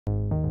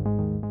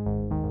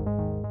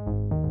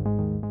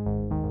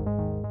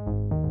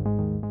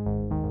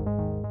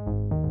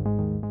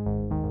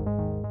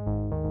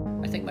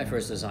my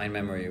first design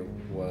memory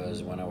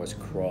was when I was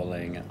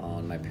crawling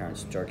on my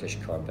parents' Turkish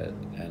carpet,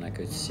 and I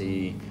could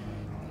see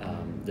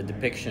the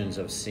depictions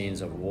of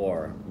scenes of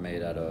war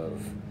made out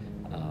of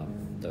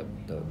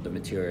the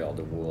material,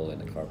 the wool in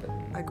the carpet.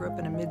 I grew up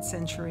in a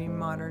mid-century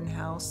modern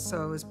house,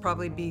 so it was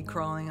probably be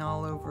crawling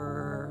all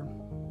over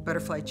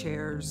butterfly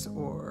chairs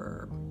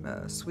or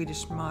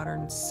Swedish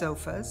modern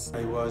sofas.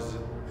 I was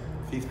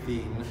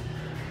 15,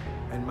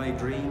 and my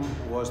dream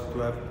was to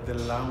have the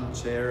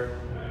lounge chair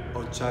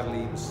of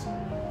Charlene's,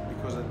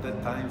 because at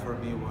that time for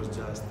me it was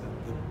just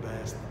the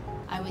best.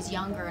 I was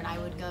younger and I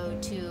would go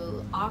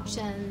to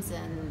auctions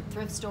and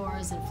thrift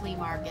stores and flea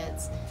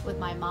markets with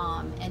my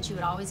mom, and she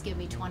would always give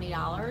me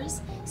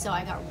 $20, so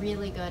I got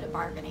really good at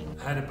bargaining.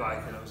 I had a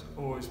bike and I was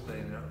always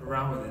playing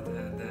around with it,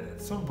 and then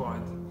at some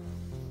point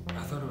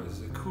I thought it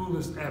was the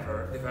coolest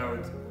ever if I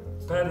would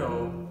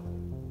pedal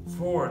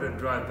forward and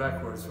drive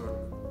backwards, or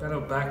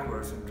pedal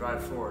backwards and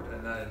drive forward.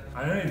 And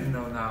I don't even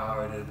know now how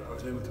I did, but I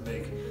was able to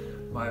make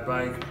my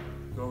bike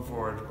go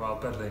forward while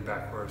pedaling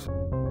backwards.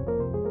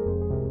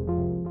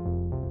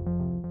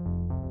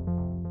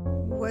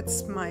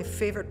 What's my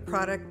favorite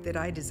product that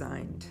I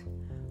designed?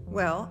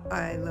 Well,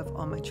 I love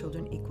all my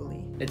children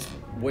equally. It's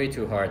way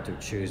too hard to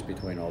choose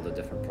between all the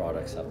different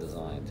products I've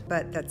designed.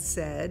 But that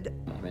said,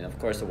 I mean, of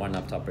course, the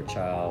one-up per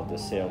child, the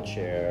sail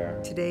chair.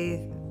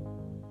 Today,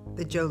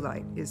 the Joe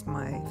Light is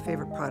my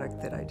favorite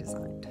product that I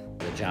designed.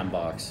 The jam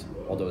box,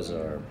 all those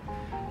are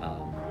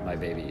my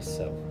babies,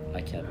 so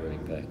I can't really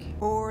pick.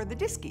 Or the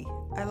Disky.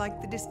 I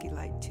like the Disky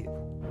Light too.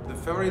 The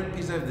favorite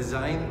piece I've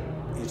designed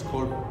is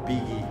called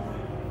Biggie.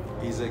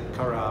 It's a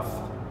carafe,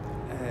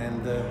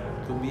 and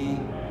to me,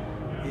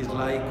 it's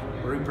like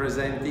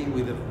representing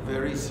with a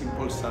very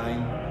simple sign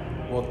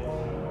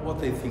what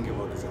I think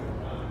about design.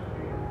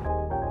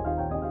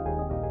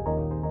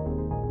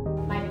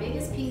 My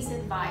biggest piece of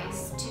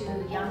advice to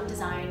young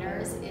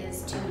designers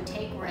is to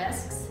take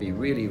risks. Be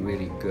really,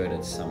 really good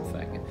at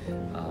something,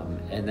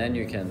 and then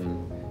you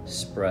can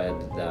spread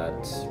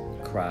that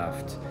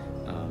craft,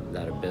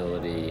 that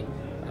ability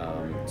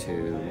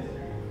to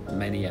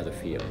many other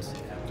fields.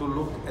 To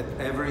look at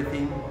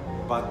everything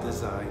but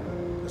design,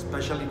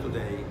 especially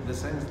today, in the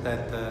sense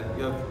that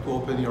you have to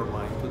open your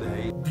mind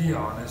today. Be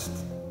honest.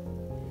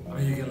 I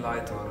mean, you can lie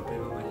to other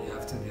people, but you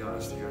have to be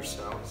honest to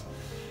yourselves,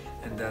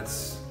 and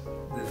that's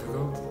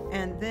difficult.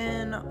 And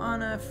then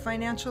on a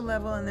financial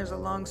level, and there's a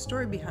long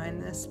story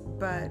behind this,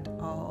 but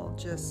I'll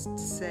just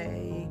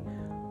say,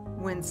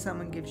 when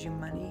someone gives you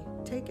money,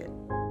 take it.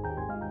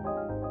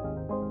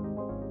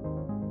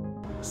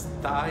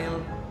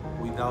 Style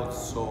without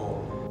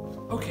soul.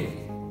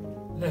 Okay,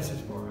 less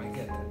is more, I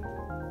get that.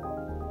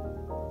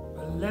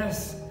 But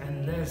less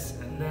and less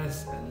and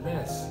less and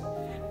less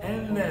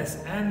and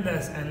less and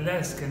less and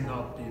less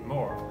cannot be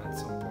more at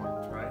some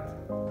point, right?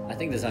 I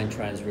think design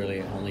trends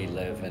really only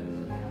live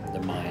in the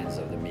minds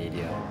of the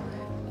media.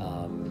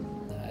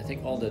 I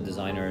think all the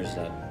designers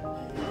that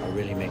are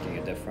really making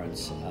a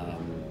difference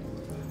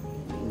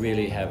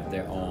really have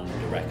their own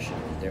direction,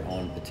 their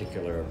own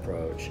particular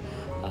approach,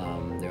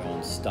 their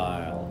own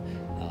style,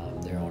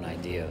 their own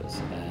ideas.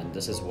 And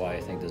this is why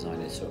I think design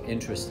is so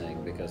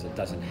interesting, because it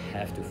doesn't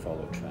have to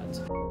follow trends.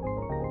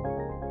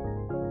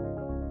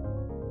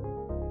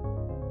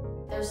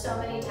 There's so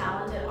many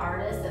talented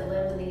artists that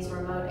live in these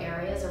remote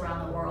areas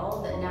around the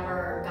world that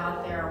never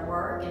got their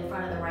work in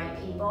front of the right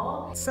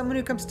people. Someone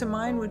who comes to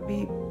mind would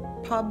be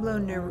Pablo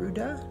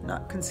Neruda,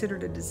 not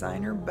considered a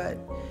designer, but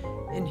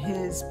in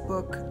his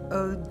book,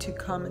 Ode to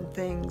Common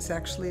Things,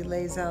 actually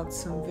lays out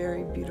some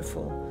very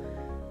beautiful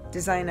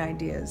design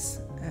ideas,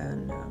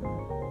 and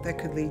that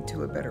could lead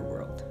to a better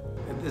world.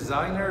 A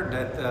designer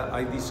that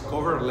I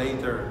discovered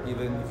later,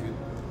 even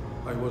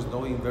if I was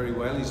knowing very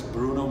well, is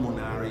Bruno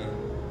Munari,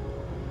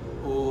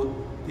 who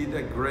did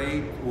a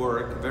great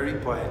work, very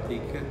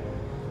poetic,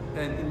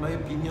 and in my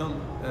opinion,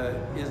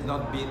 has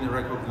not been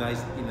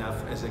recognized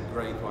enough as a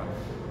great one.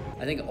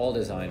 I think all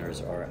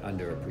designers are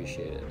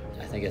underappreciated.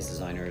 I think as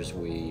designers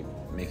we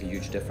make a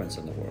huge difference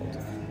in the world,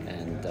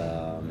 and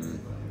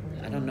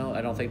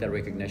I don't think that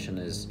recognition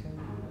is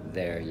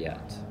there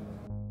yet.